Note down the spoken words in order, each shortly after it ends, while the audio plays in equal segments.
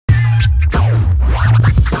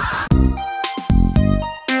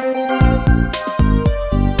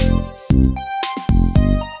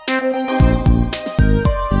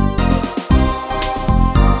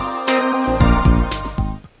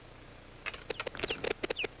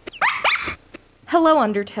Hello,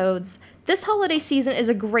 Undertoads. This holiday season is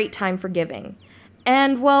a great time for giving.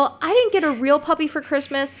 And, well, I didn't get a real puppy for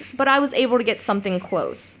Christmas, but I was able to get something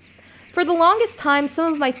close. For the longest time,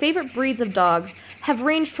 some of my favorite breeds of dogs have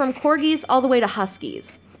ranged from corgis all the way to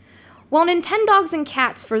huskies. While Nintendogs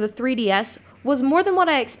Cats for the 3DS was more than what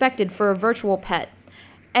I expected for a virtual pet,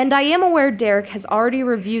 and I am aware Derek has already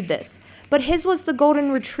reviewed this, but his was the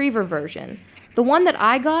golden retriever version. The one that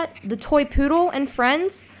I got, the toy Poodle New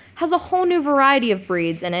Friends, has a whole new variety of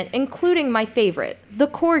breeds in it, including my favorite, the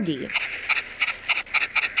corgi.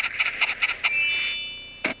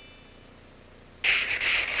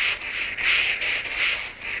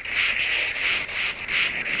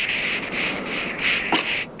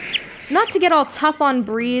 Not to get all tough on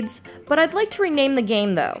breeds, but I'd like to rename the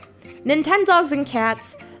game though. Nintendogs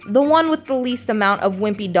Cats, the one with the least amount of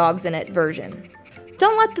wimpy dogs in it version.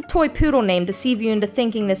 Don't let the toy poodle name deceive you into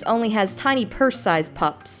thinking this only has tiny purse-sized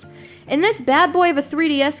pups. In this bad boy of a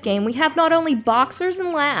 3DS game, we have not only boxers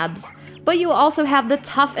and labs, but you also have the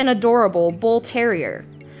tough and adorable bull terrier.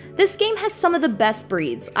 This game has some of the best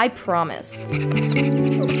breeds, I promise. The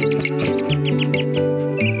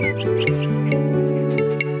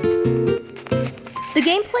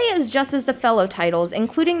gameplay is just as the fellow titles,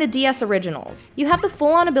 including the DS originals. You have the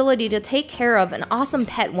full-on ability to take care of an awesome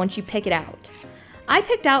pet once you pick it out. I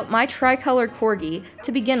picked out my tricolor corgi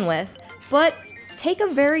to begin with, but take a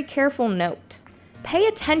very careful note. Pay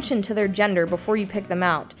attention to their gender before you pick them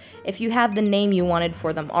out, if you have the name you wanted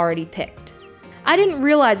for them already picked. I didn't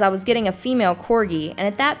realize I was getting a female corgi, and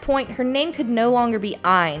at that point her name could no longer be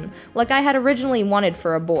Ein, like I had originally wanted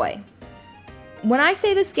for a boy. When I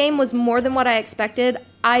say this game was more than what I expected,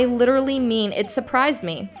 I literally mean it surprised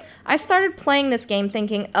me. I started playing this game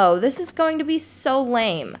thinking, oh, this is going to be so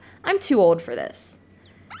lame. I'm too old for this.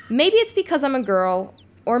 Maybe it's because I'm a girl,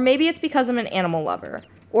 or maybe it's because I'm an animal lover,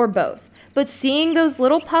 or both. But seeing those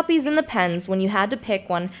little puppies in the pens when you had to pick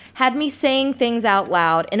one had me saying things out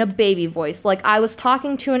loud in a baby voice like I was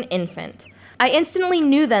talking to an infant. I instantly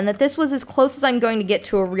knew then that this was as close as I'm going to get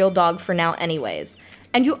to a real dog for now anyways.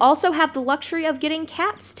 And you also have the luxury of getting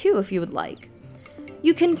cats too if you would like.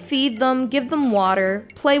 You can feed them, give them water,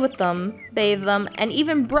 play with them, bathe them, and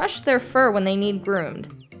even brush their fur when they need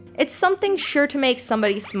groomed. It's something sure to make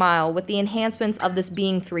somebody smile with the enhancements of this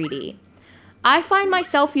being 3D. I find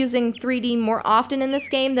myself using 3D more often in this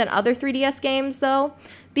game than other 3DS games though,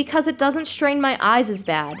 because it doesn't strain my eyes as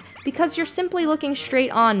bad, because you're simply looking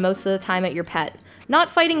straight on most of the time at your pet,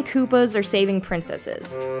 not fighting Koopas or saving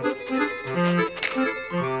princesses.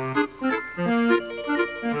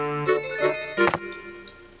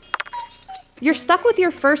 You're stuck with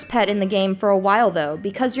your first pet in the game for a while though,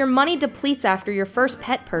 because your money depletes after your first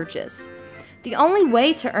pet purchase. The only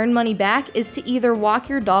way to earn money back is to either walk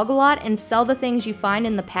your dog a lot and sell the things you find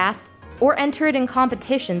in the path, or enter it in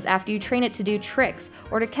competitions after you train it to do tricks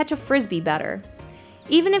or to catch a frisbee better.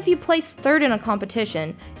 Even if you place third in a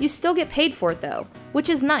competition, you still get paid for it though, which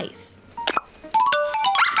is nice.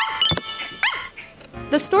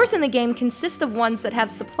 The stores in the game consist of ones that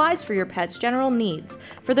have supplies for your pet's general needs,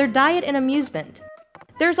 for their diet and amusement.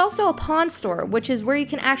 There's also a pawn store, which is where you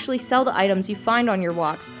can actually sell the items you find on your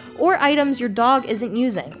walks, or items your dog isn't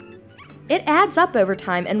using. It adds up over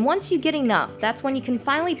time, and once you get enough, that's when you can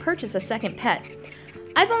finally purchase a second pet.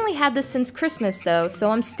 I've only had this since Christmas though,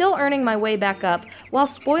 so I'm still earning my way back up while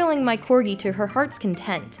spoiling my corgi to her heart's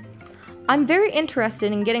content. I'm very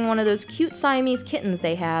interested in getting one of those cute Siamese kittens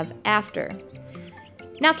they have after.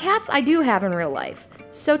 Now cats I do have in real life,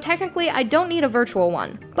 so technically I don't need a virtual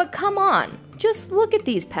one, but come on, just look at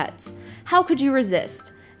these pets. How could you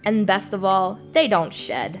resist? And best of all, they don't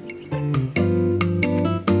shed.